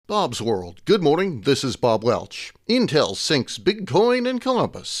Bob's World. Good morning, this is Bob Welch. Intel sinks Bitcoin in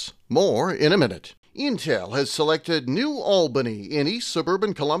Columbus. More in a minute. Intel has selected New Albany in east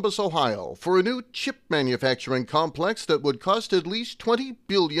suburban Columbus, Ohio, for a new chip manufacturing complex that would cost at least $20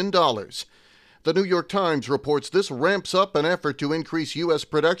 billion. The New York Times reports this ramps up an effort to increase U.S.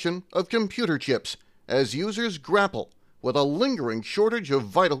 production of computer chips as users grapple with a lingering shortage of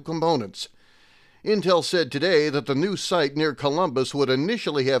vital components. Intel said today that the new site near Columbus would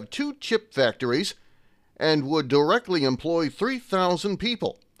initially have 2 chip factories and would directly employ 3,000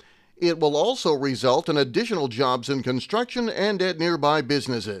 people. It will also result in additional jobs in construction and at nearby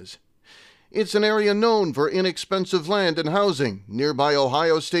businesses. It's an area known for inexpensive land and housing. Nearby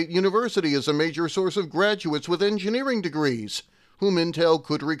Ohio State University is a major source of graduates with engineering degrees, whom Intel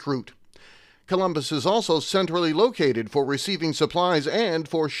could recruit. Columbus is also centrally located for receiving supplies and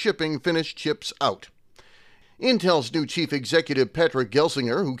for shipping finished chips out. Intel's new chief executive, Patrick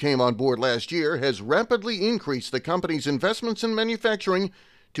Gelsinger, who came on board last year, has rapidly increased the company's investments in manufacturing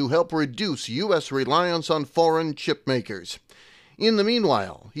to help reduce U.S. reliance on foreign chip makers. In the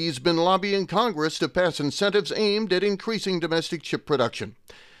meanwhile, he's been lobbying Congress to pass incentives aimed at increasing domestic chip production.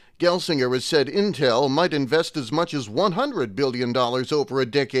 Gelsinger has said Intel might invest as much as $100 billion over a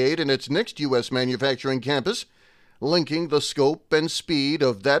decade in its next U.S. manufacturing campus, linking the scope and speed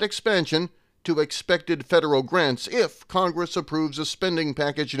of that expansion to expected federal grants if Congress approves a spending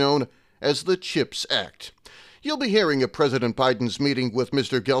package known as the CHIPS Act. You'll be hearing of President Biden's meeting with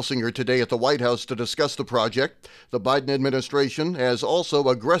Mr. Gelsinger today at the White House to discuss the project. The Biden administration has also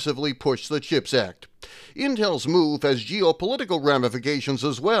aggressively pushed the CHIPS Act. Intel's move has geopolitical ramifications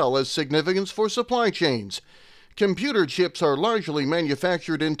as well as significance for supply chains. Computer chips are largely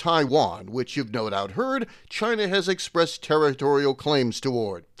manufactured in Taiwan, which you've no doubt heard China has expressed territorial claims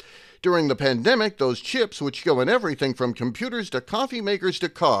toward. During the pandemic, those chips, which go in everything from computers to coffee makers to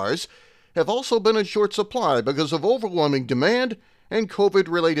cars, have also been in short supply because of overwhelming demand and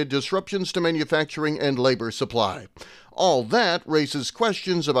COVID-related disruptions to manufacturing and labor supply. All that raises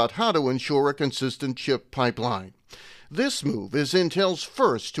questions about how to ensure a consistent chip pipeline. This move is Intel's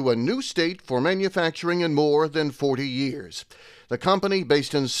first to a new state for manufacturing in more than 40 years. The company,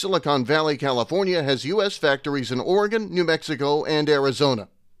 based in Silicon Valley, California, has U.S. factories in Oregon, New Mexico, and Arizona.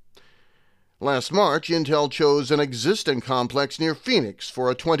 Last March, Intel chose an existing complex near Phoenix for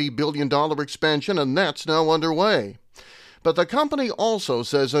a $20 billion expansion, and that's now underway. But the company also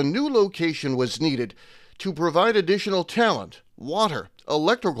says a new location was needed to provide additional talent, water,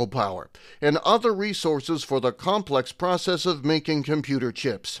 electrical power, and other resources for the complex process of making computer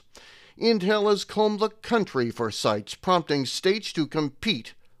chips. Intel has combed the country for sites, prompting states to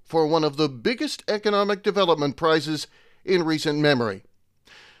compete for one of the biggest economic development prizes in recent memory.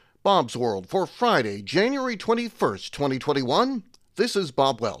 Bob's World for Friday, January 21st, 2021. This is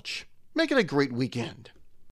Bob Welch. Make it a great weekend.